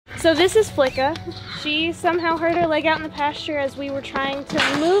So this is Flicka. She somehow hurt her leg out in the pasture as we were trying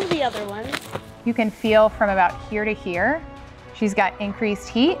to move the other ones. You can feel from about here to here, she's got increased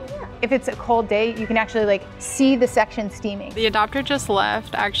heat. If it's a cold day, you can actually like see the section steaming. The adopter just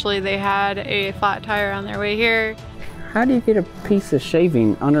left. Actually, they had a flat tire on their way here. How do you get a piece of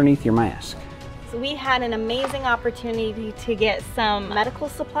shaving underneath your mask? So we had an amazing opportunity to get some medical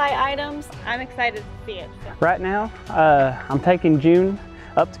supply items. I'm excited to see it. Right now, I'm taking June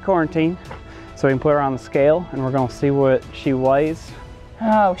up to quarantine so we can put her on the scale and we're gonna see what she weighs.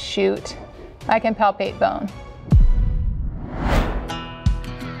 Oh shoot, I can palpate bone.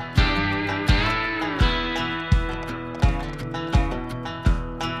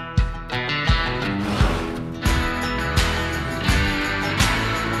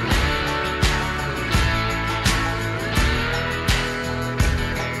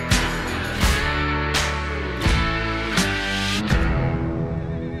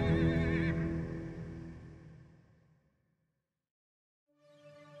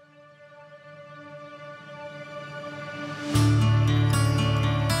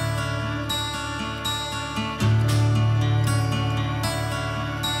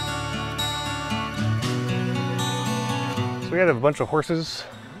 We had a bunch of horses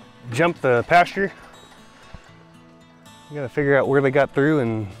jump the pasture. We gotta figure out where they got through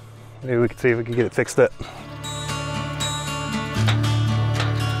and maybe we could see if we can get it fixed up.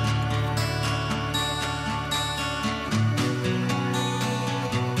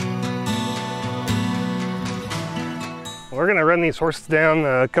 We're gonna run these horses down.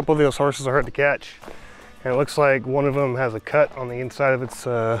 A couple of those horses are hard to catch. And it looks like one of them has a cut on the inside of its,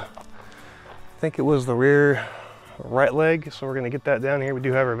 I think it was the rear right leg, so we're going to get that down here. We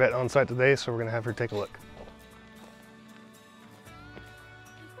do have our vet on site today, so we're going to have her take a look.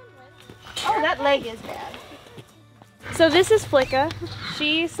 Oh, that leg is bad. So this is Flicka.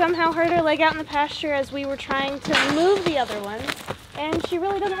 She somehow hurt her leg out in the pasture as we were trying to move the other ones, and she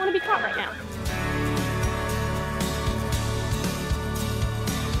really doesn't want to be caught right now.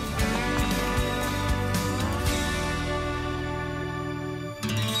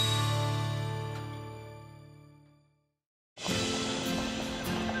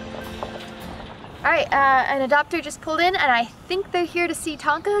 All right, an adopter just pulled in and I think they're here to see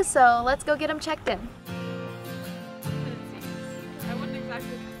Tonka, so let's go get them checked in.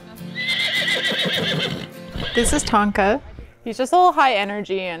 This is Tonka. He's just a little high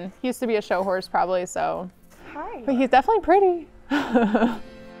energy and he used to be a show horse probably, so. Hi. But he's definitely pretty.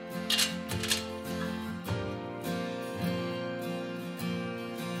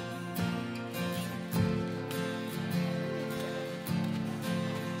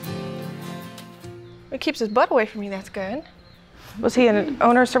 It keeps his butt away from you, that's good. Was he an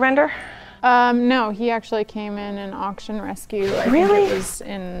owner surrender? No, he actually came in an auction rescue. I think it was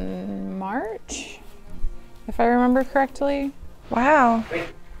in March, if I remember correctly. Wow.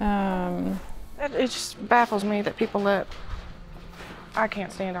 It just baffles me that people let, I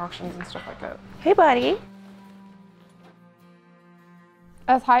can't stand auctions and stuff like that. Hey, buddy.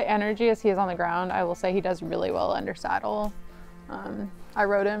 As high energy as he is on the ground, I will say he does really well under saddle. I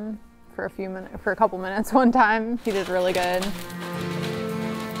rode him for a couple minutes one time. He did really good.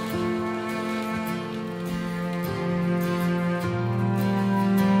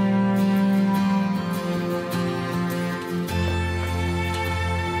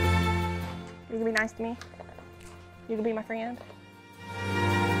 You can be nice to me. You can be my friend.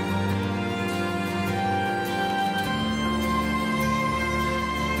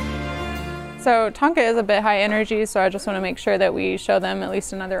 So Tonka is a bit high energy, so I just want to make sure that we show them at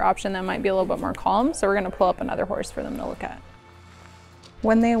least another option that might be a little bit more calm. So we're going to pull up another horse for them to look at.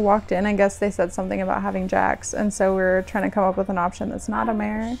 When they walked in, I guess they said something about having jacks, and so we're trying to come up with an option that's not a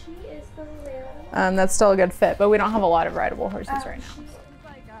mare. That's still a good fit, but we don't have a lot of rideable horses right now.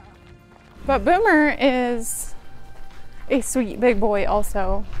 But Boomer is a sweet big boy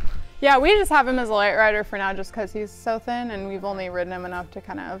also. Yeah, we just have him as a light rider for now just because he's so thin, and we've only ridden him enough to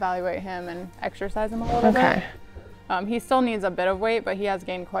kind of evaluate him and exercise him a little bit. He still needs a bit of weight, but he has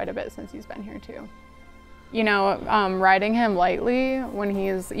gained quite a bit since he's been here too. You know, riding him lightly when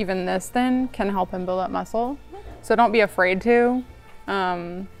he's even this thin can help him build up muscle. So don't be afraid to.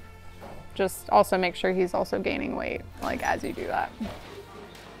 Just also make sure he's also gaining weight, like as you do that.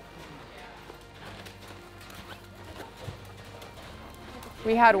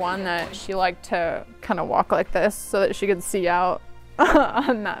 We had one that she liked to kind of walk like this so that she could see out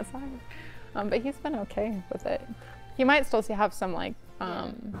on that side. But he's been okay with it. He might still have some like,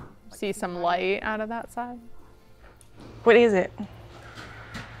 see some light out of that side. What is it?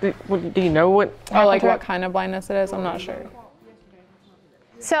 Do you know what? Oh, like what kind of blindness it is? I'm not sure.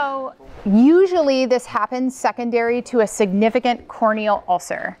 So usually this happens secondary to a significant corneal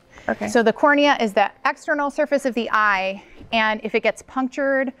ulcer. Okay. So the cornea is the external surface of the eye, and if it gets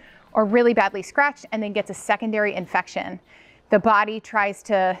punctured or really badly scratched and then gets a secondary infection, the body tries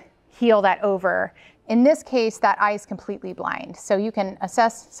to heal that over. In this case, that eye is completely blind. So you can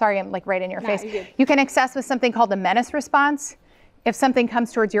assess, sorry, I'm like right in your face. You can assess with something called the menace response. If something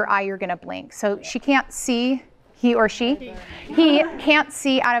comes towards your eye, you're gonna blink. So she can't see, he or she, he can't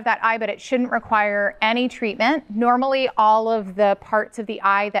see out of that eye, but it shouldn't require any treatment. Normally, all of the parts of the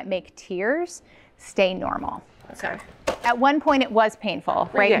eye that make tears stay normal. Okay. At one point, it was painful,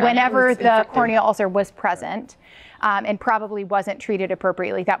 right? Yeah, Whenever the infected. corneal ulcer was present and probably wasn't treated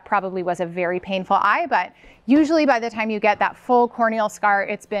appropriately, that probably was a very painful eye. But usually by the time you get that full corneal scar,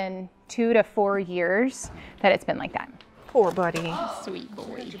 it's been 2 to 4 years that it's been like that. Poor buddy. Sweet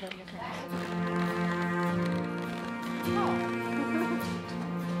boy.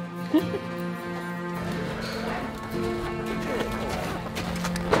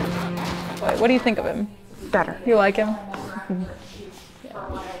 What do you think of him? Better. You like him?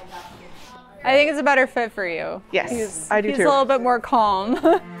 I think it's a better fit for you. Yes, I do He's too. a little bit more calm.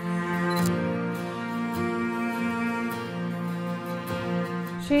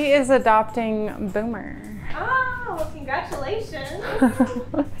 She is adopting Boomer. Oh, well, congratulations.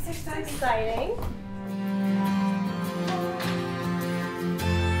 This is so exciting.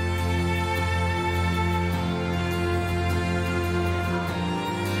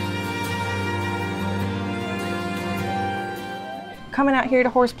 Coming out here to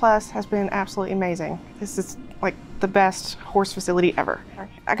Horse Plus has been absolutely amazing. This is like the best horse facility ever.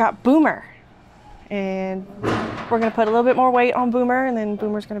 I got Boomer, and we're gonna put a little bit more weight on Boomer, and then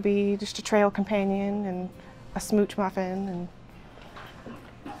Boomer's gonna be just a trail companion and a smooch muffin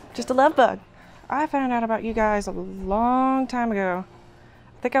and just a love bug. I found out about you guys a long time ago.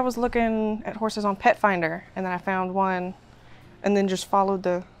 I think I was looking at horses on Petfinder, and then I found one, and then just followed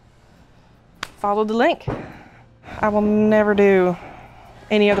the link. I will never do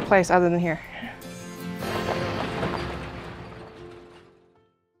any other place other than here.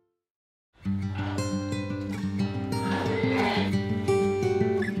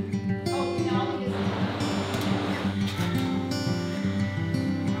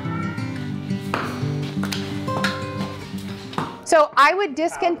 So I would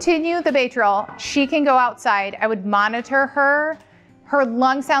discontinue the Baytril. She can go outside. I would monitor her. Her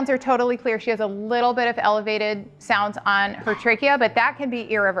lung sounds are totally clear. She has a little bit of elevated sounds on her trachea, but that can be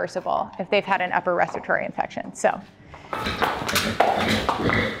irreversible if they've had an upper respiratory infection. So.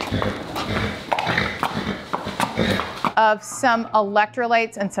 Of some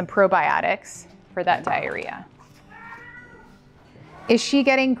electrolytes and some probiotics for that diarrhea. Is she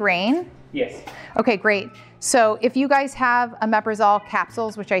getting grain? Yes. Okay, great. So if you guys have omeprazole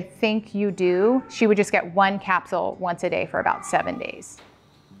capsules, which I think you do, she would just get 1 capsule once a day for about 7 days.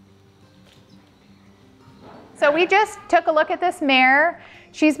 So we just took a look at this mare.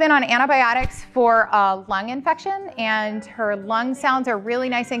 She's been on antibiotics for a lung infection, and her lung sounds are really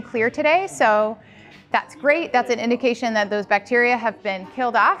nice and clear today. So that's great. That's an indication that those bacteria have been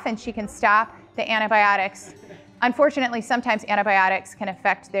killed off and she can stop the antibiotics. Unfortunately, sometimes antibiotics can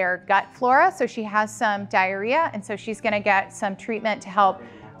affect their gut flora, so she has some diarrhea, and so she's gonna get some treatment to help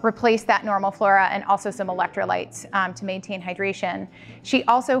replace that normal flora and also some electrolytes to maintain hydration. She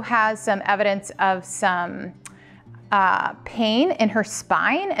also has some evidence of some pain in her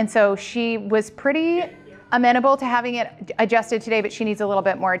spine, and so she was pretty amenable to having it adjusted today, but she needs a little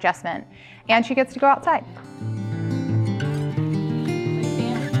bit more adjustment. And she gets to go outside.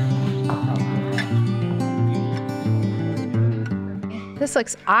 This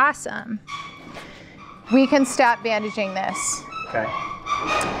looks awesome. We can stop bandaging this. Okay.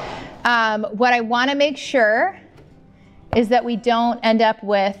 What I want to make sure is that we don't end up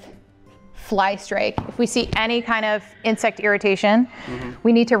with fly strike. If we see any kind of insect irritation,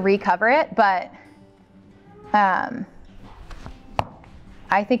 we need to recover it, but I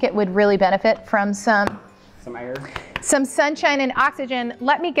think it would really benefit from some air. Some sunshine and oxygen.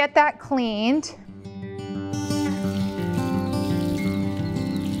 Let me get that cleaned.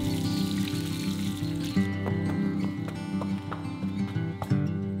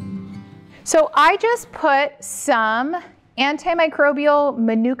 So I just put some antimicrobial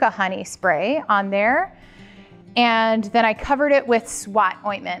Manuka honey spray on there, and then I covered it with SWAT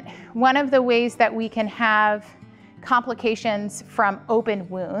ointment. One of the ways that we can have complications from open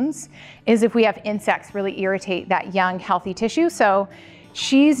wounds is if we have insects really irritate that young, healthy tissue. So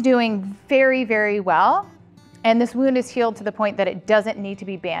she's doing very, very well. And this wound is healed to the point that it doesn't need to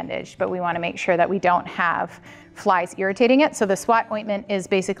be bandaged, but we want to make sure that we don't have flies irritating it. So the SWAT ointment is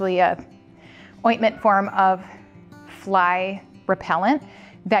basically a ointment form of fly repellent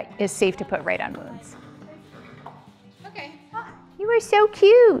that is safe to put right on wounds. Okay. Oh, you are so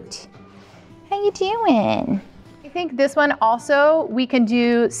cute. How you doing? I think this one also we can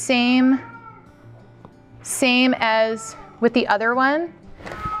do same as with the other one,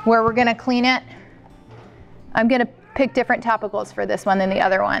 where we're gonna clean it. I'm gonna pick different topicals for this one than the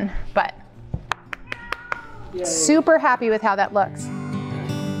other one, but super happy with how that looks.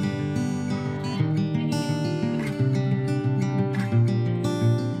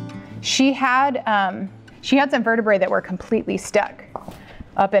 She had some vertebrae that were completely stuck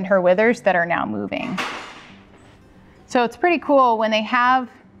up in her withers that are now moving. So it's pretty cool when they have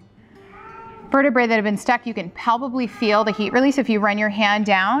vertebrae that have been stuck, you can palpably feel the heat release. If you run your hand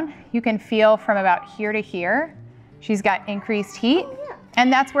down, you can feel from about here to here, she's got increased heat,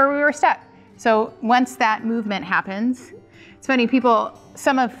 and that's where we were stuck. So once that movement happens, it's funny, people,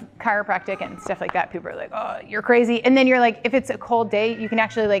 some of chiropractic and stuff like that, people are like, oh, you're crazy. And then you're like, if it's a cold day, you can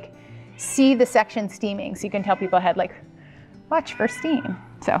actually like see the section steaming. So you can tell people ahead, like, watch for steam.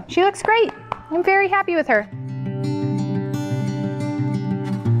 So she looks great. I'm very happy with her.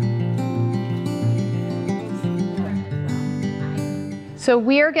 So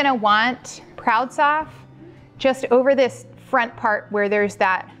we're gonna want Proud Soft just over this front part where there's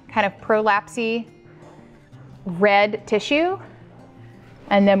that kind of prolapsy red tissue.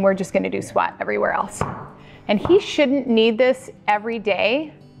 And then we're just gonna do SWAT everywhere else. And he shouldn't need this every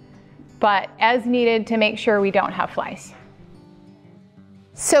day, but as needed to make sure we don't have flies.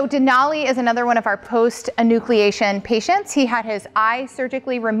 So Denali is another one of our post-enucleation patients. He had his eye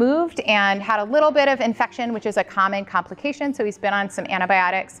surgically removed and had a little bit of infection, which is a common complication. So he's been on some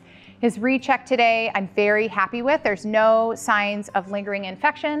antibiotics. His recheck today, I'm very happy with. There's no signs of lingering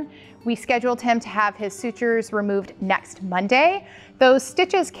infection. We scheduled him to have his sutures removed next Monday. Those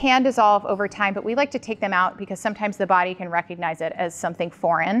stitches can dissolve over time, but we like to take them out because sometimes the body can recognize it as something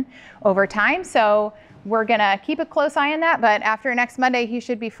foreign over time. So we're gonna keep a close eye on that, but after next Monday, he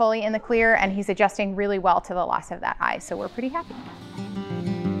should be fully in the clear, and he's adjusting really well to the loss of that eye, so we're pretty happy.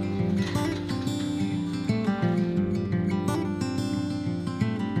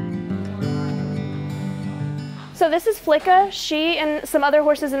 So this is Flicka. She and some other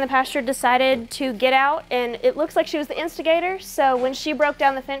horses in the pasture decided to get out, and it looks like she was the instigator. So when she broke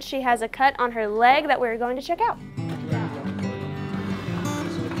down the fence, she has a cut on her leg that we're going to check out.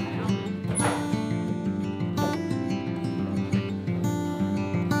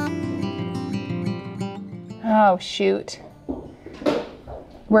 Oh, shoot.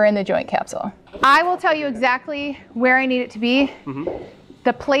 We're in the joint capsule. I will tell you exactly where I need it to be.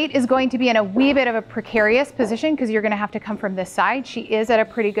 The plate is going to be in a wee bit of a precarious position because you're going to have to come from this side. She is at a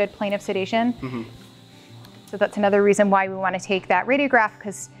pretty good plane of sedation. So that's another reason why we want to take that radiograph,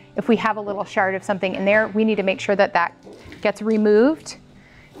 because if we have a little shard of something in there, we need to make sure that that gets removed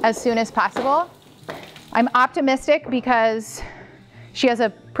as soon as possible. I'm optimistic because she has a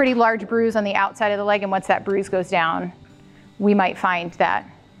pretty large bruise on the outside of the leg, and once that bruise goes down, we might find that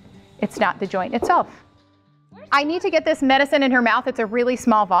it's not the joint itself. I need to get this medicine in her mouth. It's a really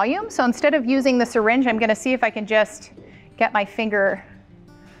small volume, so instead of using the syringe, I'm gonna see if I can just get my finger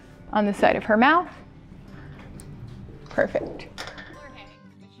on the side of her mouth. Perfect.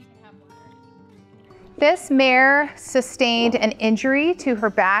 This mare sustained an injury to her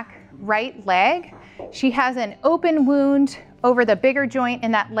back right leg. She has an open wound over the bigger joint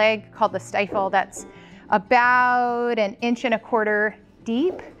in that leg called the stifle that's about 1.25 inches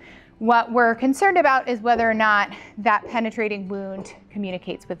deep. What we're concerned about is whether or not that penetrating wound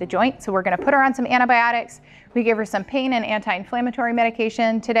communicates with the joint. So we're gonna put her on some antibiotics. We give her some pain and anti-inflammatory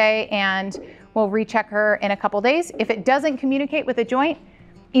medication today, and we'll recheck her in a couple days. If it doesn't communicate with the joint,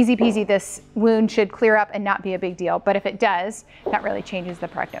 easy peasy, this wound should clear up and not be a big deal. But if it does, that really changes the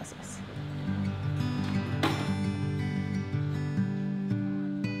prognosis.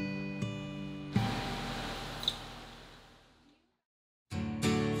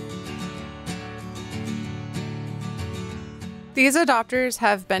 These adopters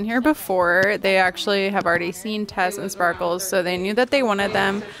have been here before. They actually have already seen Tess and Sparkles, so they knew that they wanted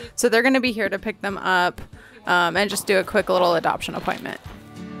them. So they're going to be here to pick them up and just do a quick little adoption appointment.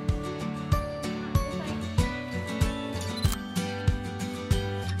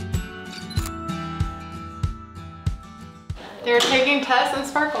 They're taking Tess and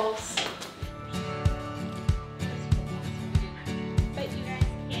Sparkles.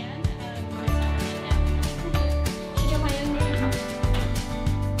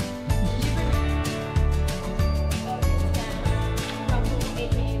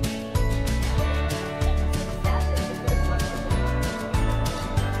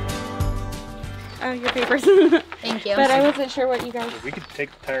 your papers. Thank you. But I wasn't sure what you guys... We could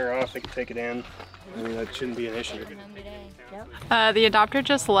take the tire off, they could take it in. I mean, that shouldn't be an issue. The adopter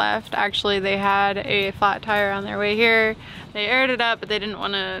just left. Actually, they had a flat tire on their way here. They aired it up, but they didn't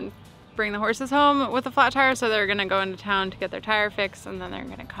want to bring the horses home with a flat tire, so they're gonna go into town to get their tire fixed, and then they're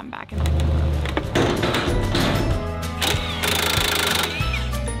gonna come back and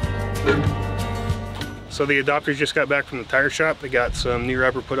So the adopters just got back from the tire shop. They got some new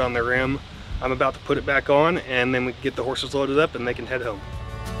rubber put on their rim. I'm about to put it back on, and then we can get the horses loaded up and they can head home.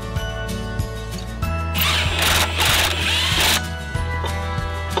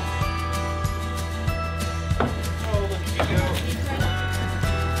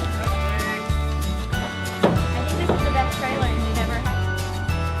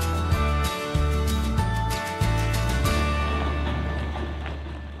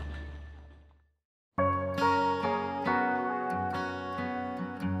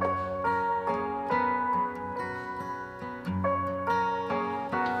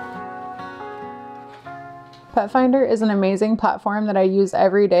 Petfinder is an amazing platform that I use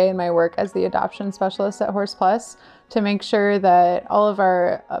every day in my work as the adoption specialist at Horse Plus to make sure that all of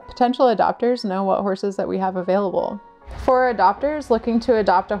our potential adopters know what horses that we have available. For adopters looking to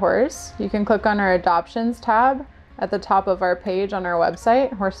adopt a horse, you can click on our adoptions tab at the top of our page on our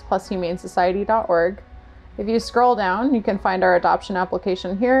website, horseplushumanesociety.org. If you scroll down, you can find our adoption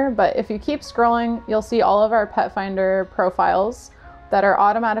application here, but if you keep scrolling, you'll see all of our Petfinder profiles that are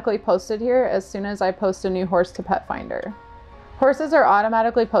automatically posted here as soon as I post a new horse to Petfinder. Horses are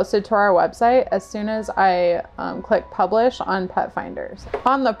automatically posted to our website as soon as I click publish on Petfinder.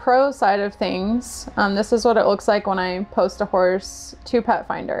 On the pro side of things, this is what it looks like when I post a horse to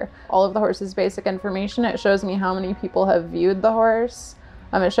Petfinder. All of the horse's basic information. It shows me how many people have viewed the horse.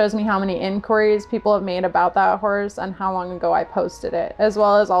 It shows me how many inquiries people have made about that horse and how long ago I posted it, as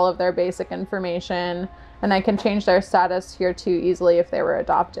well as all of their basic information. And I can change their status here too easily if they were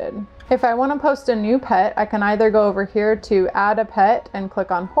adopted. If I want to post a new pet, I can either go over here to add a pet and click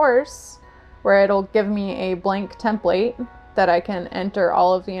on horse, where it'll give me a blank template that I can enter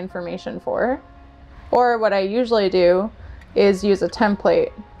all of the information for. Or what I usually do is use a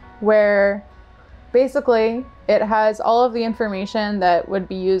template where basically it has all of the information that would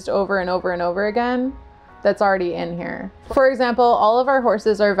be used over and over and over again that's already in here. For example, all of our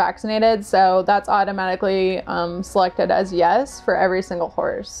horses are vaccinated, so that's automatically selected as yes for every single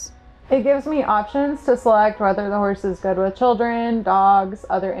horse. It gives me options to select whether the horse is good with children, dogs,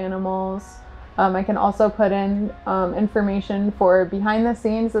 other animals. I can also put in information for behind the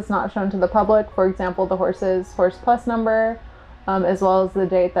scenes that's not shown to the public. For example, the horse's Horse Plus number, as well as the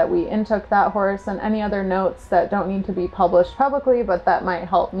date that we intook that horse, and any other notes that don't need to be published publicly, but that might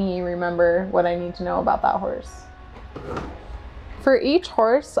help me remember what I need to know about that horse. For each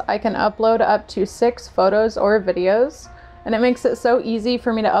horse, I can upload up to 6 photos or videos, and it makes it so easy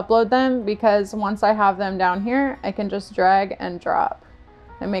for me to upload them because once I have them down here, I can just drag and drop.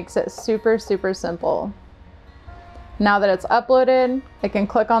 It makes it super, super simple. Now that it's uploaded, I can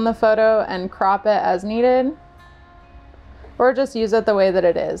click on the photo and crop it as needed, or just use it the way that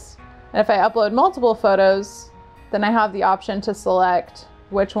it is. And if I upload multiple photos, then I have the option to select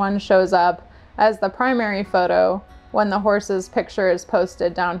which one shows up as the primary photo when the horse's picture is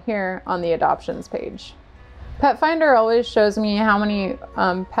posted down here on the adoptions page. Petfinder always shows me how many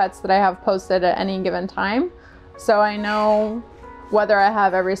pets that I have posted at any given time, so I know whether I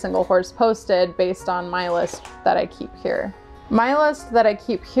have every single horse posted based on my list that I keep here. My list that I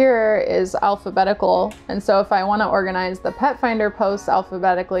keep here is alphabetical, and so if I want to organize the Petfinder posts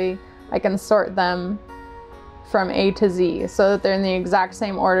alphabetically, I can sort them from A to Z so that they're in the exact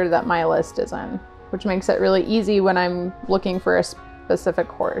same order that my list is in, which makes it really easy when I'm looking for a specific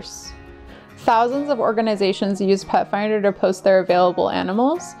horse. Thousands of organizations use Petfinder to post their available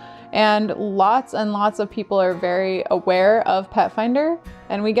animals, and lots of people are very aware of Petfinder,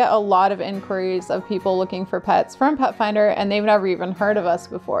 and we get a lot of inquiries of people looking for pets from Petfinder, and they've never even heard of us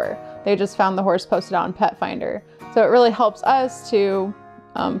before. They just found the horse posted on Petfinder. So it really helps us to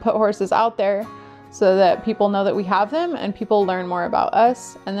put horses out there so that people know that we have them and people learn more about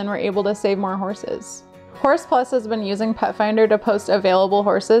us, and then we're able to save more horses. Horse Plus has been using Petfinder to post available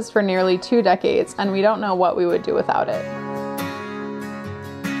horses for nearly 2 decades, and we don't know what we would do without it.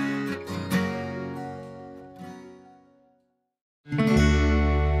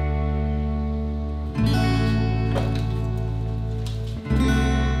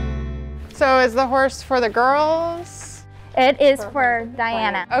 So is the horse for the girls? It is for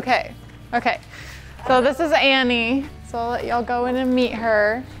Diana. Okay, okay. So this is Annie. So I'll let y'all go in and meet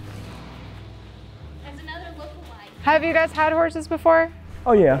her. There's another lookalike. Have you guys had horses before?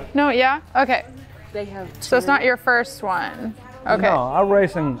 Oh yeah. No, yeah? Okay. They have two. So it's not your first one. Okay. No, I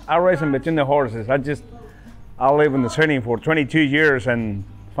race them between the horses. I live in the city for 22 years, and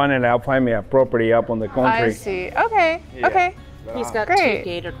finally I find me a property up on the country. I see. Okay. Yeah. Okay. He's got Great. 2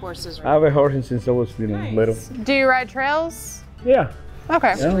 gated horses. I have a horse since I was little. Do you ride trails? Yeah.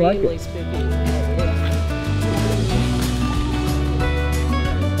 Okay. Yeah, I like Really it. spooky.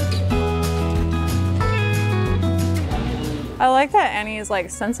 I like that Annie is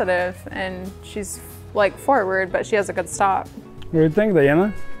like sensitive and she's like forward, but she has a good stop. What do you think,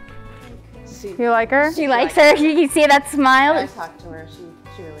 Diana? You like her? She likes her. You can see that smile. I talked to her.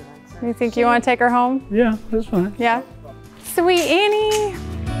 She really likes her. You think you want to take her home? Yeah, that's fine. Yeah. Sweet Annie.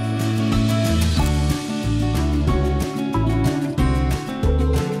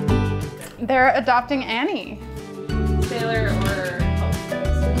 They're adopting Annie. Taylor or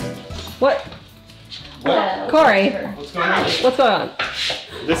What? Corey, What's going on? what's going on?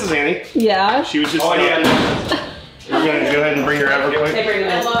 This is Annie. Yeah. She was just We're gonna go ahead and bring her out real quick.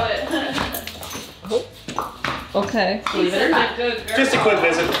 I love it. Okay. Just a quick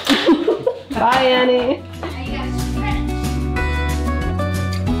visit. Bye, Annie.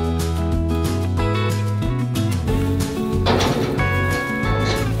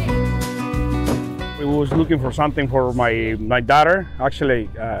 We was looking for something for my daughter. Actually,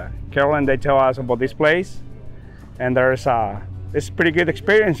 Carolyn, they tell us about this place, and it's a pretty good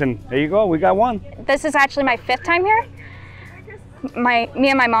experience. And there you go, we got one. This is actually my 5th time here. Me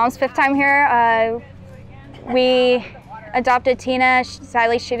and my mom's 5th time here. We adopted Tina.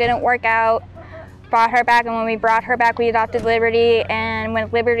 Sadly, she didn't work out. Brought her back, and when we brought her back, we adopted Liberty. And when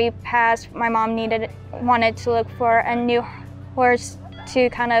Liberty passed, my mom wanted to look for a new horse to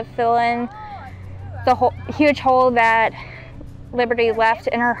kind of fill in the huge hole that Liberty left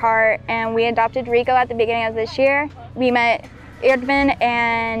in her heart. And we adopted Rico at the beginning of this year. We met Erdman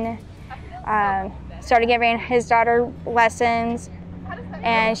and started giving his daughter lessons,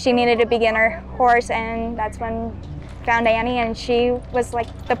 and she needed a beginner horse, and that's when found Annie, and she was like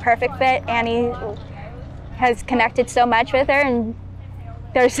the perfect fit. Annie has connected so much with her, and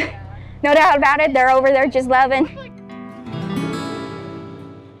there's no doubt about it, they're over there just loving.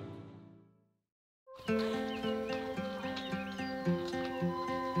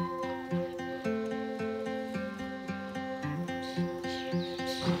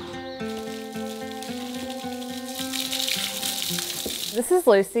 This is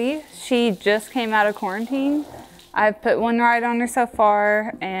Lucy. She just came out of quarantine. I've put one ride on her so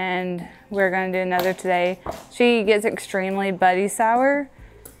far, and we're gonna do another today. She gets extremely buddy sour,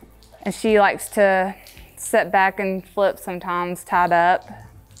 and she likes to sit back and flip sometimes tied up.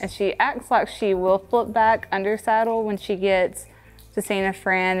 And she acts like she will flip back under saddle when she gets to seeing a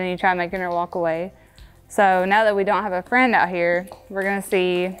friend and you try making her walk away. So now that we don't have a friend out here, we're gonna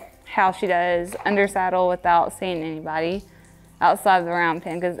see how she does under saddle without seeing anybody outside of the round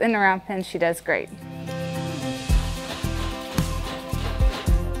pen, because in the round pen she does great.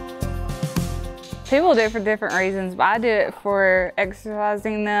 People do it for different reasons, but I do it for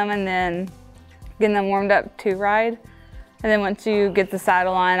exercising them and then getting them warmed up to ride. And then once you get the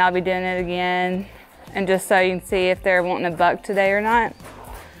saddle on, I'll be doing it again, and just so you can see if they're wanting a buck today or not.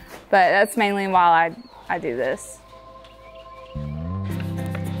 But that's mainly why I do this.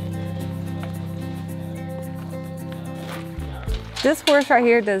 This horse right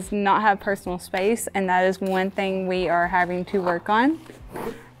here does not have personal space, and that is one thing we are having to work on,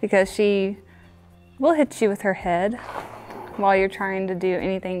 because she will hit you with her head while you're trying to do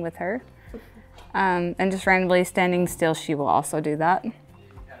anything with her. And just randomly standing still, she will also do that.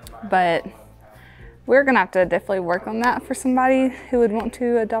 But we're gonna have to definitely work on that for somebody who would want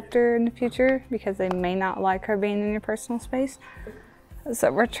to adopt her in the future, because they may not like her being in your personal space.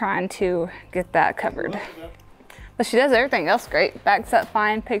 So we're trying to get that covered. But she does everything else great. Backs up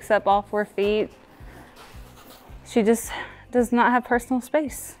fine, picks up all 4 feet. She just does not have personal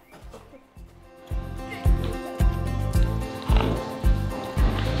space.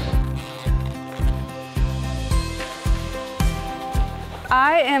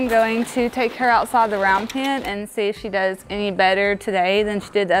 I am going to take her outside the round pen and see if she does any better today than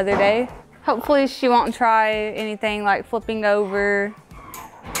she did the other day. Hopefully she won't try anything like flipping over,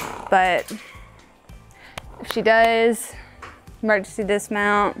 but if she does, emergency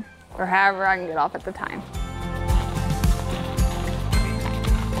dismount, or however I can get off at the time.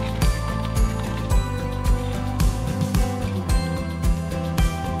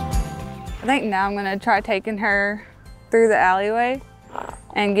 I think now I'm gonna try taking her through the alleyway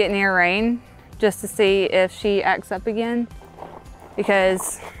and get near Rain just to see if she acts up again,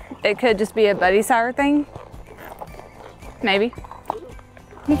 because it could just be a buddy sour thing. Maybe.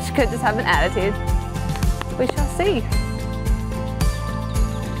 She could just have an attitude. We shall see.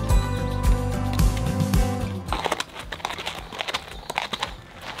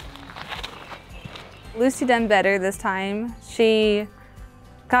 Lucy done better this time. She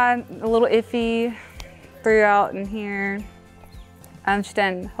got a little iffy throughout in here. She's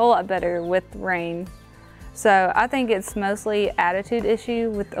done a whole lot better with rain. So I think it's mostly attitude issue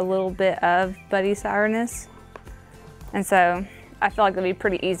with a little bit of buddy sourness. And so I feel like it'll be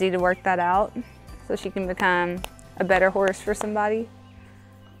pretty easy to work that out so she can become a better horse for somebody.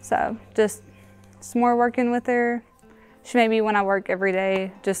 So just some more working with her. She maybe when I work every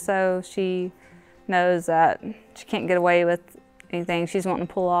day, just so she knows that she can't get away with anything she's wanting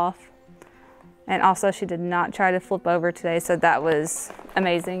to pull off. And also she did not try to flip over today, so that was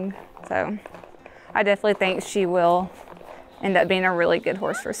amazing. So I definitely think she will end up being a really good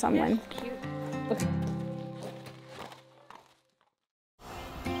horse for someone.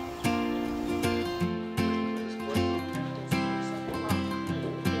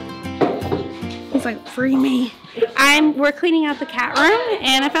 He's like, free me. We're cleaning out the cat room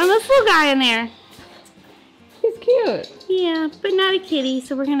and I found this little guy in there. He's cute. Yeah, but not a kitty,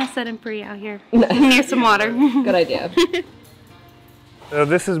 so we're gonna set him free out here near some water. Good idea. So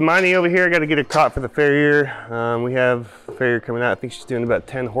this is Miney over here. I got to get her caught for the farrier. We have a farrier coming out. I think she's doing about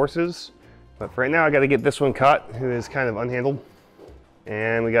 10 horses. But for right now, I got to get this one caught, who is kind of unhandled.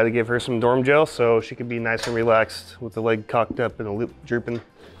 And we got to give her some dorm gel so she can be nice and relaxed with the leg cocked up and a loop drooping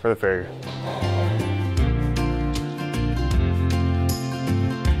for the farrier.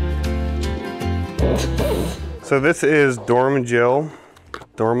 So this is Dorm Gel.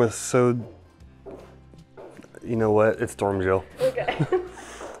 Dorm is so, you know what? It's Dorm Gel. Okay.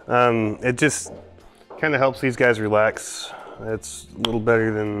 It just kind of helps these guys relax. It's a little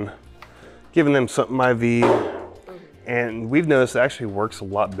better than giving them something IV. And we've noticed it actually works a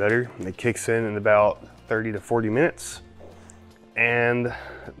lot better. It kicks in about 30 to 40 minutes. And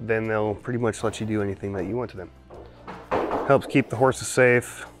then they'll pretty much let you do anything that you want to them. Helps keep the horses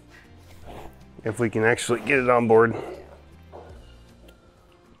safe. If we can actually get it on board.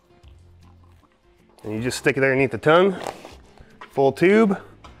 And you just stick it underneath the tongue, full tube.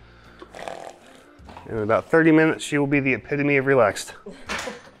 In about 30 minutes, she will be the epitome of relaxed.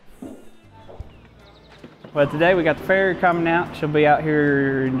 Well, today we got the farrier coming out. She'll be out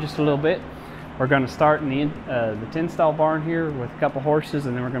here in just a little bit. We're going to start in the 10 stall barn here with a couple horses,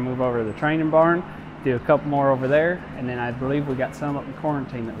 and then we're going to move over to the training barn, do a couple more over there, and then I believe we got some up in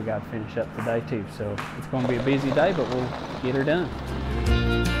quarantine that we got to finish up today too. So it's going to be a busy day, but we'll get her done.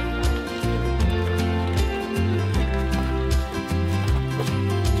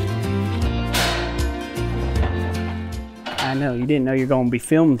 I know, you didn't know you're going to be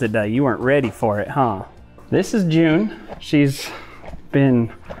filmed today. You weren't ready for it, huh? This is June. She's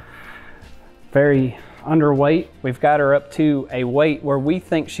been very underweight. We've got her up to a weight where we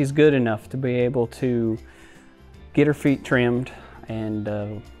think she's good enough to be able to get her feet trimmed,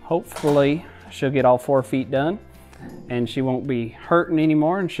 and hopefully she'll get all 4 feet done and she won't be hurting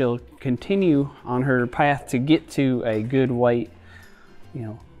anymore, and she'll continue on her path to get to a good weight, you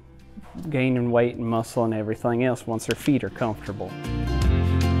know, gaining weight and muscle and everything else once her feet are comfortable.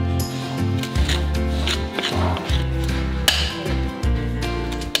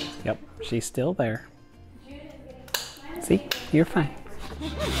 Yep, she's still there. See, you're fine.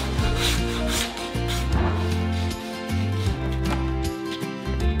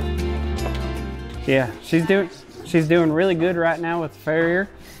 Yeah, she's doing really good right now with the farrier.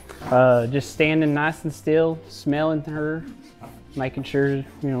 Just standing nice and still, smelling her, making sure, you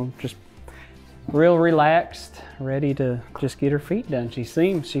know, just real relaxed, ready to just get her feet done.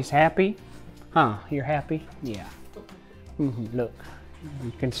 She's happy. Huh, you're happy? Yeah. Look,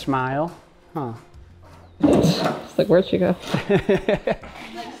 you can smile. Huh. It's like, where'd she go?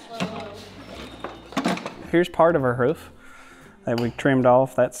 Here's part of her hoof that we trimmed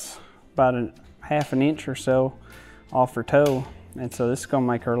off. That's about half an inch or so off her toe. And so this is gonna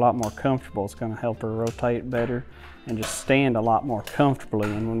make her a lot more comfortable. It's gonna help her rotate better and just stand a lot more comfortably.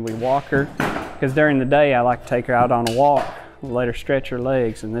 And when we walk her, because during the day I like to take her out on a walk, let her stretch her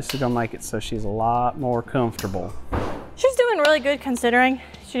legs, and this is gonna make it so she's a lot more comfortable. She's doing really good considering.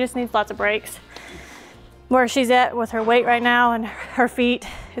 She just needs lots of breaks. Where she's at with her weight right now and her feet,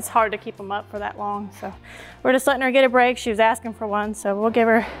 it's hard to keep them up for that long. So we're just letting her get a break. She was asking for one, so we'll give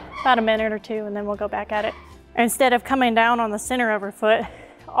her about a minute or two and then we'll go back at it. Instead of coming down on the center of her foot,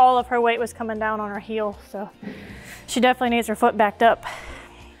 all of her weight was coming down on her heel. So she definitely needs her foot backed up.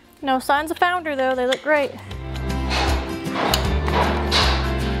 No signs of founder though, they look great.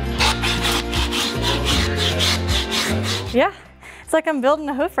 Yeah, it's like I'm building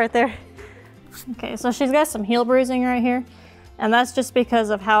a hoof right there. Okay, so she's got some heel bruising right here, and that's just because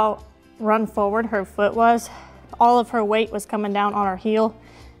of how run forward her foot was. All of her weight was coming down on her heel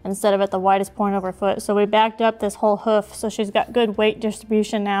instead of at the widest point of her foot. So we backed up this whole hoof, so she's got good weight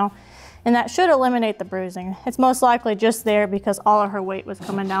distribution now, and that should eliminate the bruising. It's most likely just there because all of her weight was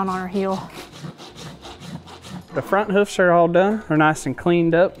coming down on her heel. The front hoofs are all done. They're nice and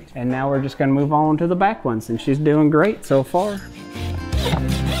cleaned up. And now we're just gonna move on to the back ones, and she's doing great so far.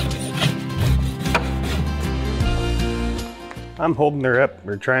 I'm holding her up,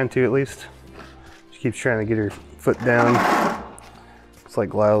 or trying to at least. She keeps trying to get her foot down. It's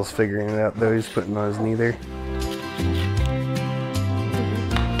like Lyle's figuring it out though. He's putting on his knee there.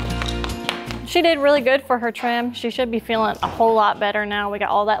 She did really good for her trim. She should be feeling a whole lot better now. We got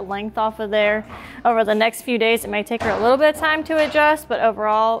all that length off of there. Over the next few days, it may take her a little bit of time to adjust, but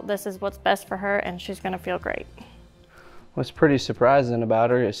overall, this is what's best for her, and she's gonna feel great. What's pretty surprising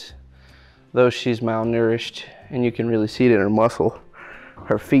about her is, though she's malnourished, and you can really see it in her muscle,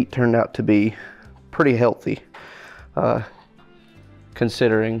 her feet turned out to be pretty healthy,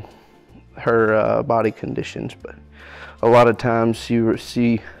 considering her body conditions. But a lot of times you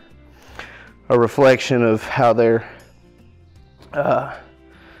see a reflection of how their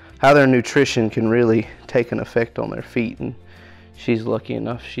nutrition can really take an effect on their feet, and she's lucky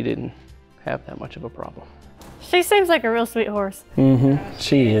enough she didn't have that much of a problem. She seems like a real sweet horse.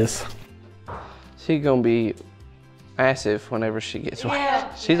 She is. She's gonna be massive whenever she gets away.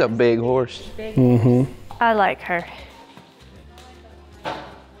 She's a big horse. I like her.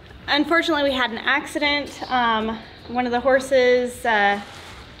 Unfortunately, we had an accident. One of the horses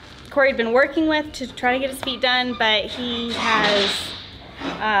Corey had been working with to try to get his feet done, but he has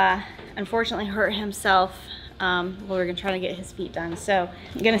unfortunately hurt himself while we're gonna try to get his feet done. So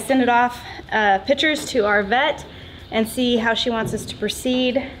I'm gonna send it off pictures to our vet and see how she wants us to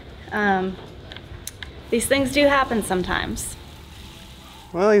proceed. These things do happen sometimes.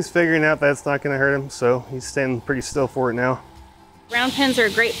 Well, he's figuring out that's not gonna hurt him, so he's staying pretty still for it now. Round pens are a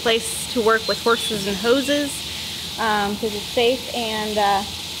great place to work with horses and hoses because it's safe. And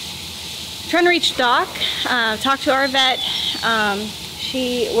trying to reach Doc, talk to our vet.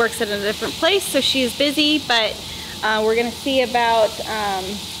 She works at a different place, so she's busy, but we're gonna see about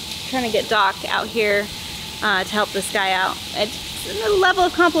trying to get Doc out here to help this guy out. It's a level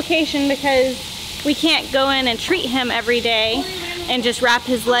of complication because we can't go in and treat him every day and just wrap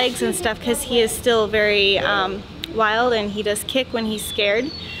his legs and stuff because he is still very wild and he does kick when he's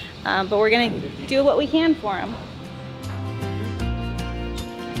scared. But we're gonna do what we can for him.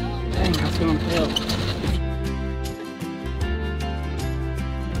 Dang, that's gonna feel.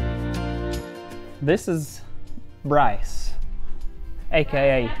 This is Bryce,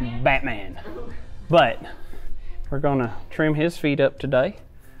 aka Batman. But we're gonna trim his feet up today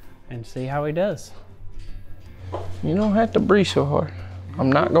and see how he does. You don't have to breathe so hard.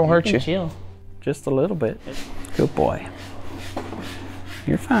 I'm not gonna hurt you. Chill, just a little bit. Good boy.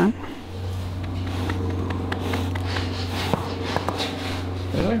 You're fine.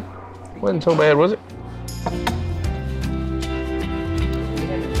 Really? Wasn't so bad, was it?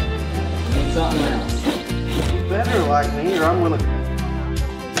 Something else. You better like me, or I'm gonna.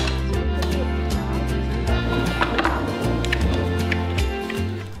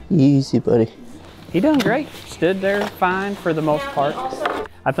 Easy, buddy. He done great. Stood there fine for the most part.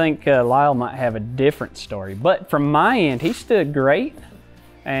 I think Lyle might have a different story, but from my end, he stood great,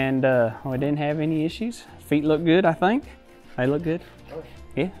 and we didn't have any issues. Feet look good, I think. They look good.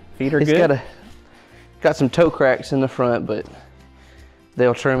 Yeah, feet are good. He's got some toe cracks in the front, but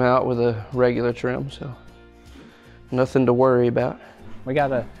they'll trim out with a regular trim, so nothing to worry about. We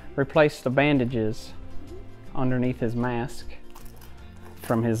gotta replace the bandages underneath his mask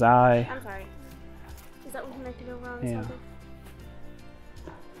from his eye. I'm sorry. Is that one connected over on Yeah. something?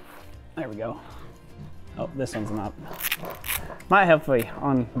 There we go. Oh, this one's not. Might help if we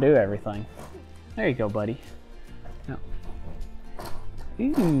undo everything. There you go, buddy. No.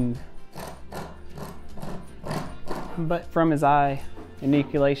 Ooh. But from his eye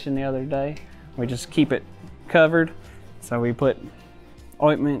inoculation the other day, we just keep it covered. So we put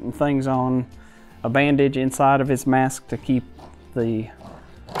ointment and things on a bandage inside of his mask to keep the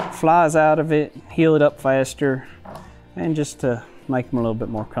flies out of it, heal it up faster, and just to make him a little bit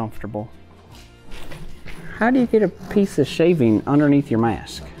more comfortable. How do you get a piece of shaving underneath your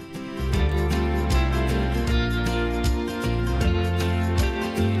mask?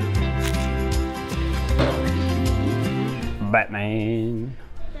 Batman.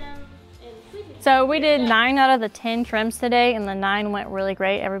 So we did 9 out of the 10 trims today, and the 9 went really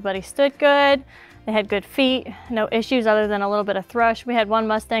great. Everybody stood good. They had good feet, no issues other than a little bit of thrush. We had one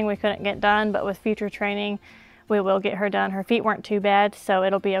Mustang we couldn't get done, but with future training, we will get her done. Her feet weren't too bad, so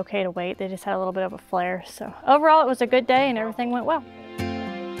it'll be okay to wait. They just had a little bit of a flare. So overall, it was a good day and everything went well.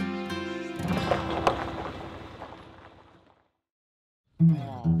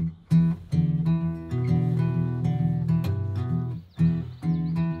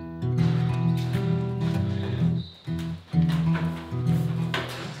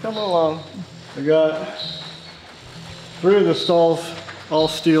 Coming along. I got 3 of the stalls all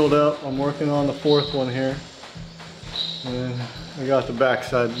steeled up. I'm working on the 4th one here. And I got the back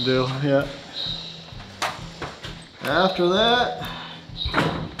side to do yet. After that,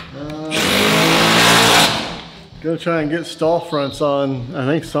 gonna try and get stall fronts on, I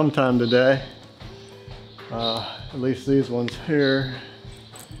think sometime today. At least these ones here.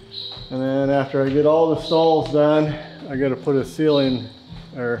 And then after I get all the stalls done, I gotta put a ceiling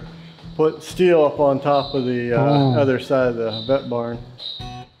or put steel up on top of the other side of the vet barn.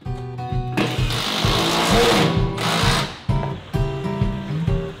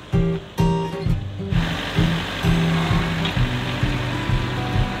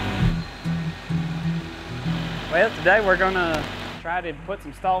 Well, today we're gonna try to put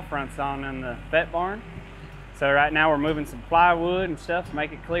some stall fronts on in the vet barn. So right now we're moving some plywood and stuff to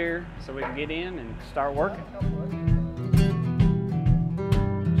make it clear so we can get in and start working.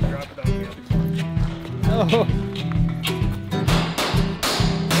 Oh.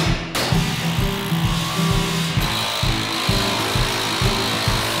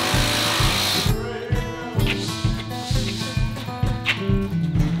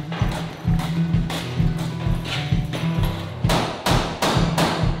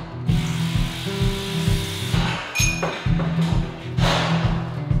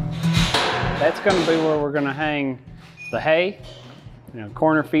 That's going to be where we're going to hang the hay,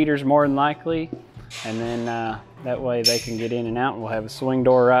 corner feeders more than likely, and then that way they can get in and out. And we'll have a swing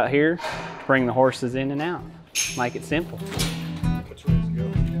door right here to bring the horses in and out. Make it simple.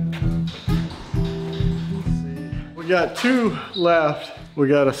 We got 2 left. We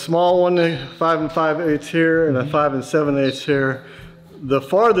got a small one, 5 5/8 here, and a 5 7/8 here. The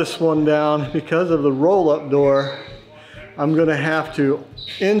farthest one down, because of the roll-up door, I'm going to have to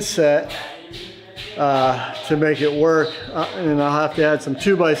inset to make it work, and I'll have to add some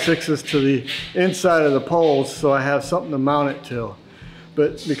 2x6s to the inside of the poles so I have something to mount it to.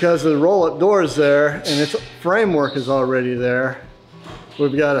 But because the roll-up door is there and its framework is already there,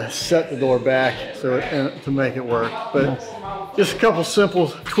 we've got to set the door back to make it work. But just a couple simple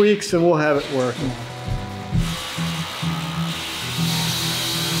tweaks and we'll have it working.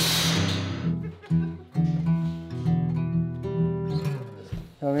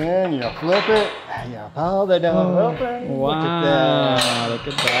 Come in, you flip it, you pull the door open. Wow, look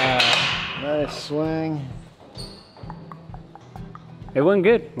at that. Nice swing. It went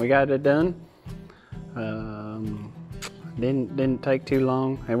good. We got it done. Didn't take too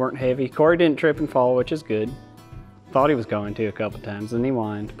long. They weren't heavy. Corey didn't trip and fall, which is good. Thought he was going to a couple times, and he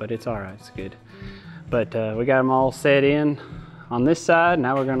whined, but it's all right. It's good. But we got them all set in on this side.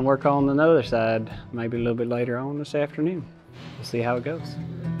 Now we're going to work on the other side, maybe a little bit later on this afternoon. We'll see how it goes.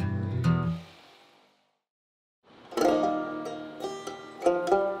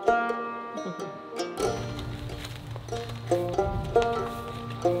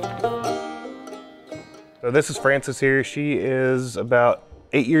 So this is Frances here. She is about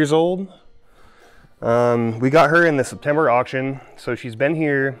 8 years old. We got her in the September auction, so she's been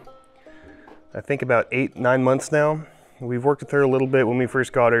here I think about 8-9 months now. We've worked with her a little bit. When we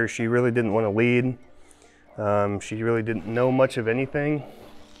first got her, she really didn't want to lead. She really didn't know much of anything,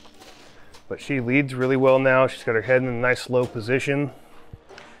 but she leads really well now. She's got her head in a nice low position.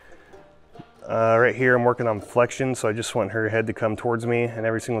 Right here I'm working on flexion, so I just want her head to come towards me, and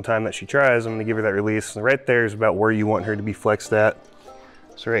every single time that she tries, I'm going to give her that release. And right there is about where you want her to be flexed at.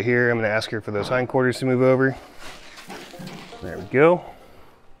 So right here I'm going to ask her for those hindquarters to move over. There we go.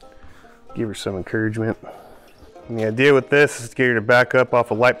 Give her some encouragement. And the idea with this is to get her to back up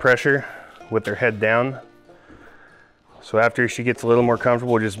off of light pressure with her head down. So after she gets a little more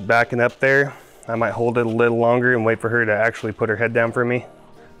comfortable just backing up there, I might hold it a little longer and wait for her to actually put her head down for me.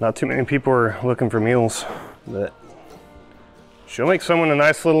 Not too many people are looking for meals, but she'll make someone a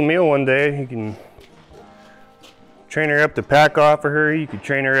nice little meal one day. You can train her up to pack off for her. You could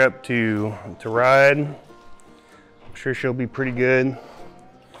train her up to ride. I'm sure she'll be pretty good.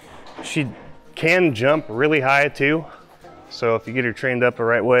 She can jump really high too. So if you get her trained up the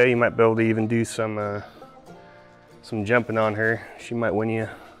right way, you might be able to even do some jumping on her. She might win you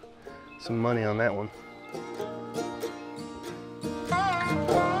some money on that one.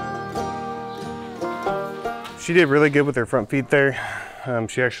 She did really good with her front feet there.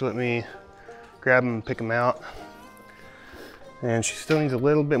 She actually let me grab them and pick them out. And she still needs a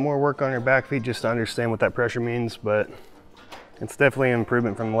little bit more work on her back feet just to understand what that pressure means, but it's definitely an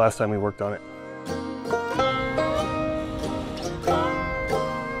improvement from the last time we worked on it.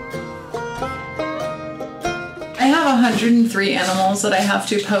 I have 103 animals that I have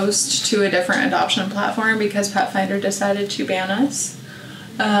to post to a different adoption platform because Petfinder decided to ban us.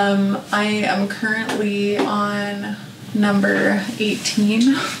 I am currently on number 18,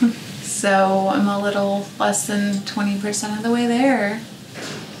 so I'm a little less than 20% of the way there.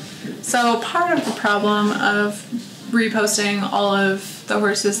 So part of the problem of reposting all of the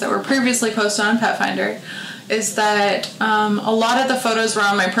horses that were previously posted on Petfinder is that a lot of the photos were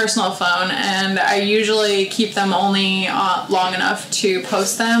on my personal phone, and I usually keep them only long enough to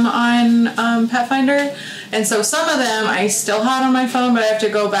post them on Petfinder. And so some of them I still had on my phone, but I have to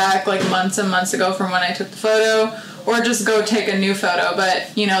go back like months and months ago from when I took the photo, or just go take a new photo.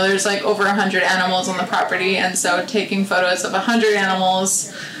 But you know, there's like over 100 animals on the property, and so taking photos of 100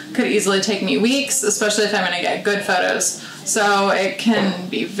 animals could easily take me weeks, especially if I'm gonna get good photos. So it can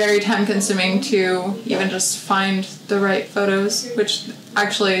be very time consuming to even just find the right photos, which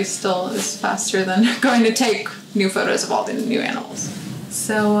actually still is faster than going to take new photos of all the new animals.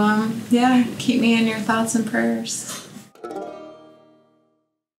 So yeah, keep me in your thoughts and prayers.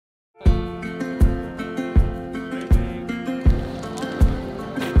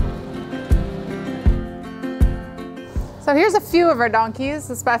 So here's a few of our donkeys.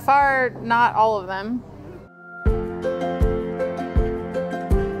 It's by far not all of them.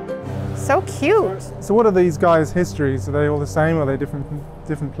 So cute. So what are these guys' histories? Are they all the same? Are they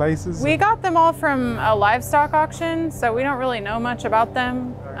different places? We got them all from a livestock auction, so we don't really know much about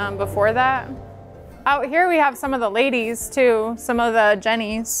them before that. Out here we have some of the ladies too, some of the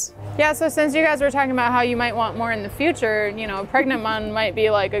Jennies. Yeah, so since you guys were talking about how you might want more in the future, you know, a pregnant one might be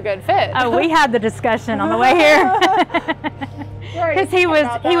like a good fit. Oh, we had the discussion on the way here. Because he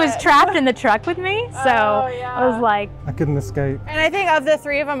was trapped in the truck with me, so I was like, I couldn't escape. And I think of the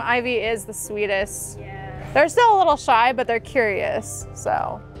three of them, Ivy is the sweetest. Yeah. They're still a little shy, but they're curious,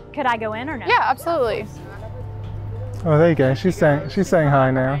 so. Could I go in or no? Yeah, absolutely. Oh, there you go. She's saying hi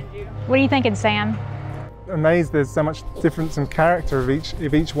now. What are you thinking, Sam? Amazed there's so much difference in character of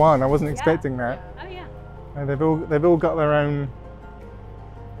each one. I wasn't expecting that. Oh yeah. They've all got their own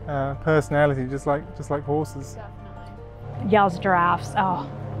personality, just like horses. Y'all's giraffes, oh,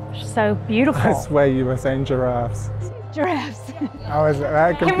 so beautiful. I swear you were saying giraffes. Giraffes.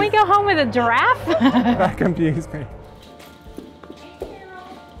 Can we go home with a giraffe? That confused me.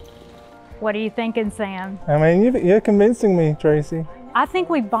 What are you thinking, Sam? I mean, you're convincing me, Tracy. I think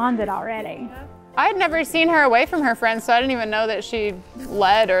we bonded already. I had never seen her away from her friends, so I didn't even know that she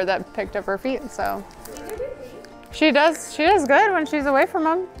led or that picked up her feet, so. She does good when she's away from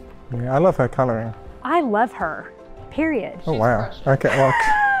them. Yeah, I love her coloring. I love her, period. Oh, wow. Okay, well.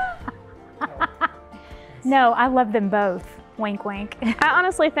 No, I love them both. Wink, wink. I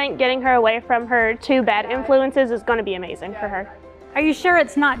honestly think getting her away from her two bad influences is going to be amazing for her. Are you sure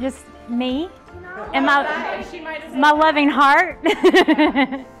it's not just me and my loving heart?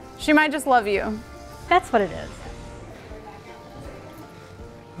 She might just love you. That's what it is.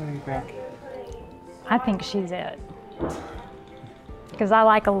 What do you think? I think she's it. Because I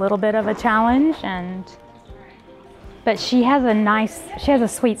like a little bit of a challenge, but she has a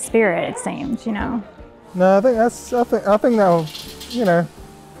sweet spirit, it seems, you know. No, I think that'll, you know,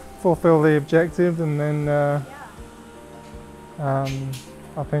 fulfill the objective, and then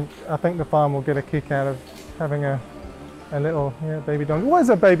I think the farm will get a kick out of having a little baby donkey. What is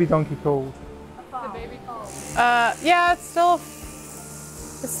a baby donkey called? The baby foal. Yeah, it's still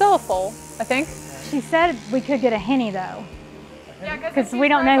a foal, I think. She said we could get a henny though, because we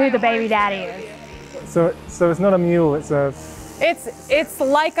don't know who the baby daddy is. So it's not a mule. It's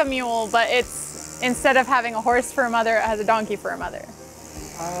like a mule, but it's instead of having a horse for a mother, it has a donkey for a mother.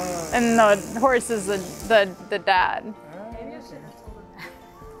 Oh. And the horse is the dad.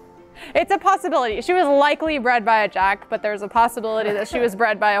 It's a possibility. She was likely bred by a jack, but there's a possibility that she was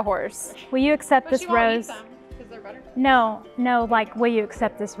bred by a horse. Will you accept this rose? Because they're better. No, like, will you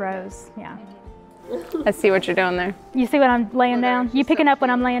accept this rose? Yeah. I see what you're doing there. You see what I'm laying down? You picking up what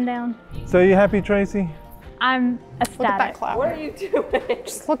I'm laying down? So are you happy, Tracy? I'm ecstatic. Look at that cloud. What are you doing?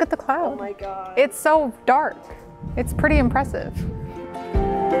 Just look at the cloud. Oh my God. It's so dark. It's pretty impressive.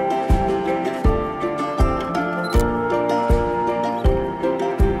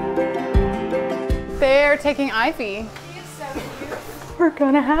 They're taking Ivy. She's so cute. We're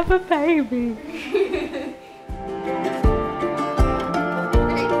gonna have a baby.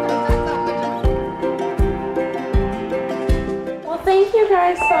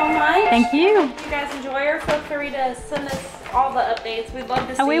 guys so much. Thank you. If you guys enjoy her, feel free to send us all the updates. We'd love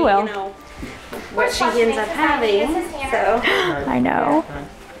to see, we will. you know, what she ends up having. So I know.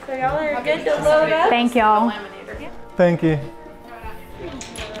 So y'all are good to load up. Thank y'all. Thank you.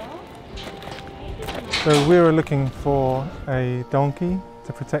 So we were looking for a donkey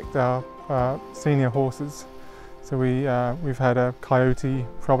to protect our senior horses. So we've had a coyote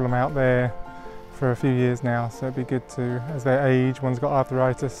problem out there for a few years now, so it'd be good to, as they age, one's got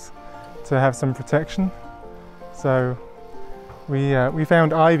arthritis, to have some protection. So we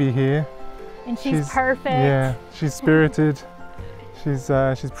found Ivy here. And she's perfect. Yeah, she's spirited. She's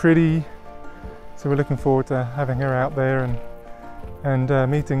pretty. So we're looking forward to having her out there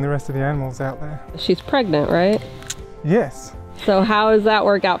and meeting the rest of the animals out there. She's pregnant, right? Yes. So how does that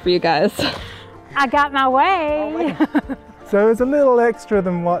work out for you guys? I got my way. So it's a little extra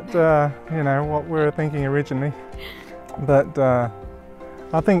than what you know, what we were thinking originally, but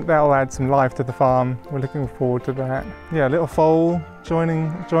I think that'll add some life to the farm. We're looking forward to that. Yeah, a little foal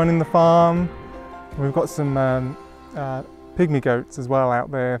joining the farm. We've got some pygmy goats as well out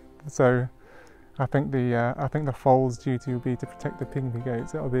there, so I think the foal's duty will be to protect the pygmy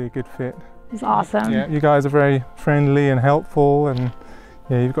goats. That'll be a good fit. It's awesome. Yeah, you guys are very friendly and helpful, and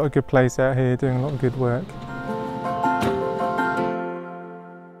yeah, you've got a good place out here doing a lot of good work.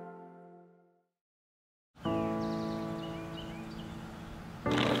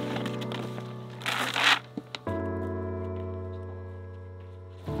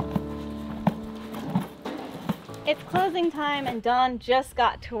 It's closing time and Dawn just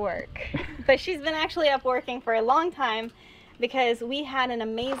got to work, but she's been actually up working for a long time because we had an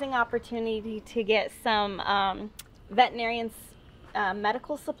amazing opportunity to get some veterinarian's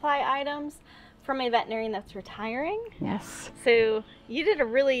medical supply items from a veterinarian that's retiring. Yes. So you did a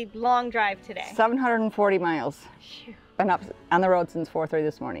really long drive today. 740 miles. Been up on the road since 4:30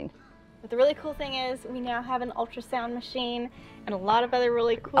 this morning. But the really cool thing is we now have an ultrasound machine and a lot of other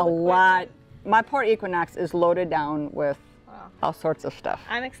really cool equipment. Lot. My poor Equinox is loaded down with all sorts of stuff.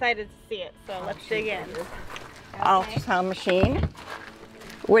 I'm excited to see it, so let's dig in. Ultrasound machine,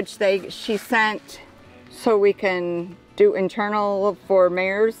 which she sent so we can do internal for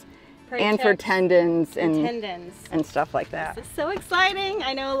mares and for tendons and stuff like that. This is so exciting.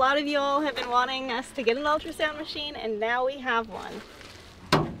 I know a lot of you all have been wanting us to get an ultrasound machine, and now we have one.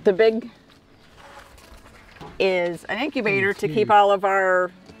 The big is an incubator to keep all of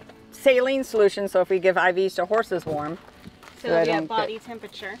our saline solution, so if we give IVs to horses warm. So they'll be at body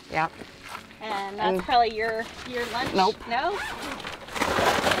temperature. Yeah. And that's probably your lunch? Nope. No?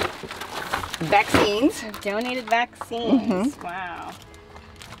 Vaccines. Donated vaccines. Wow.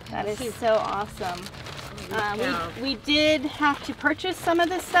 That is so awesome. We did have to purchase some of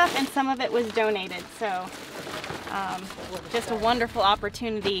this stuff and some of it was donated. So just a wonderful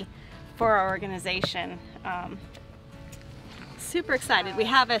opportunity for our organization. Super excited. We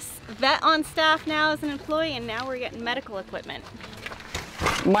have a vet on staff now as an employee, and now we're getting medical equipment.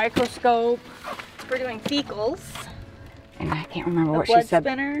 Microscope. We're doing fecals. And I can't remember what she said.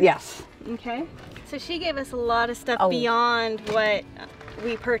 Spinner. Yes. Okay. So she gave us a lot of stuff beyond what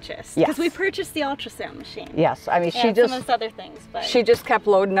we purchased. Yes. Because we purchased the ultrasound machine. Yes. I mean, she just some of those other things, but she just kept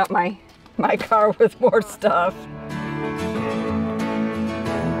loading up my car with more stuff.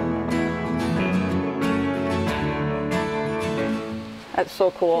 That's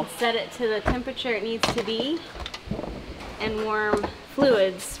so cool. Set it to the temperature it needs to be and warm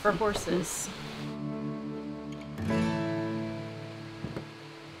fluids for horses.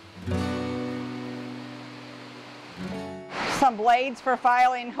 Some blades for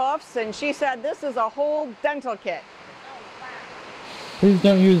filing hoofs, and she said this is a whole dental kit. Please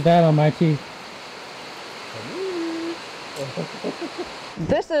don't use that on my teeth.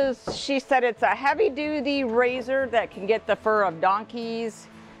 This is, she said it's a heavy-duty razor that can get the fur of donkeys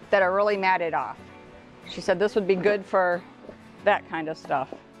that are really matted off. She said this would be good for that kind of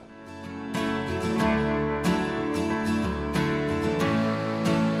stuff.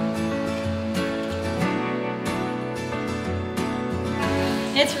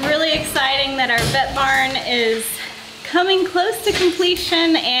 It's really exciting that our vet barn is coming close to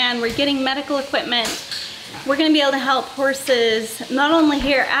completion and we're getting medical equipment. We're going to be able to help horses not only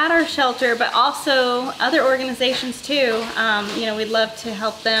here at our shelter, but also other organizations too. You know, we'd love to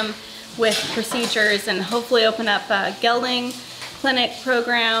help them with procedures and hopefully open up gelding clinic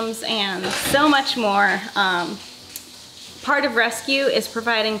programs and so much more. Part of rescue is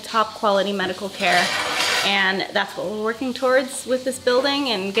providing top quality medical care, and that's what we're working towards with this building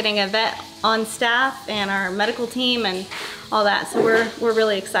and getting a vet on staff and our medical team and all that. So we're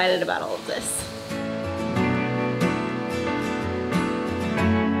really excited about all of this.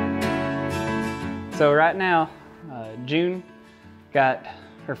 So right now, June got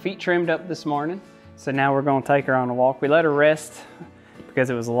her feet trimmed up this morning. So now we're gonna take her on a walk. We let her rest because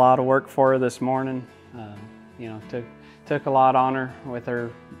it was a lot of work for her this morning. You know, took a lot on her with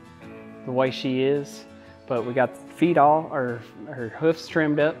her, the way she is. But we got the feet all, or her hoofs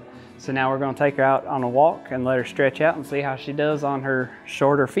trimmed up. So now we're gonna take her out on a walk and let her stretch out and see how she does on her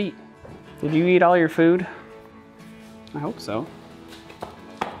shorter feet. Did you eat all your food? I hope so.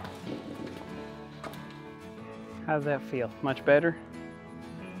 How's that feel? Much better?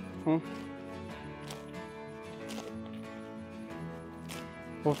 We'll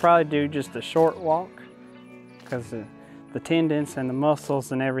probably do just a short walk because the tendons and the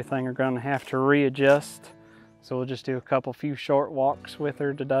muscles and everything are going to have to readjust. So we'll just do a few short walks with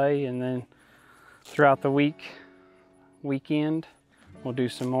her today, and then throughout the weekend, we'll do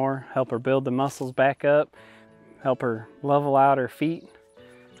some more, help her build the muscles back up, help her level out her feet,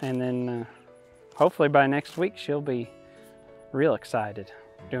 and then hopefully by next week she'll be real excited,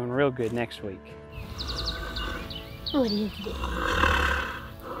 doing real good next week. What is it?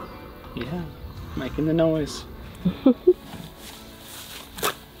 Yeah, making the noise.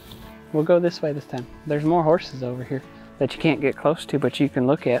 We'll go this way this time. There's more horses over here that you can't get close to, but you can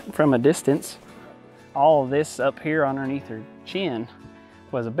look at from a distance. All of this up here underneath her chin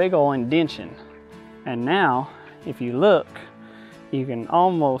was a big old indention. And now, if you look, you can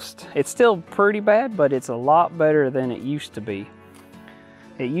almost, it's still pretty bad, but it's a lot better than it used to be.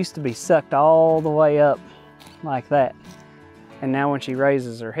 It used to be sucked all the way up like that. And now when she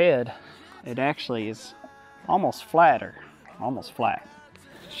raises her head, it actually is almost flatter, almost flat.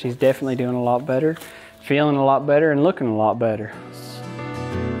 She's definitely doing a lot better, feeling a lot better, and looking a lot better.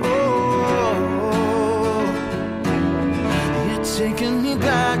 Oh, you're taking me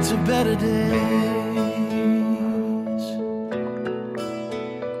back to better days.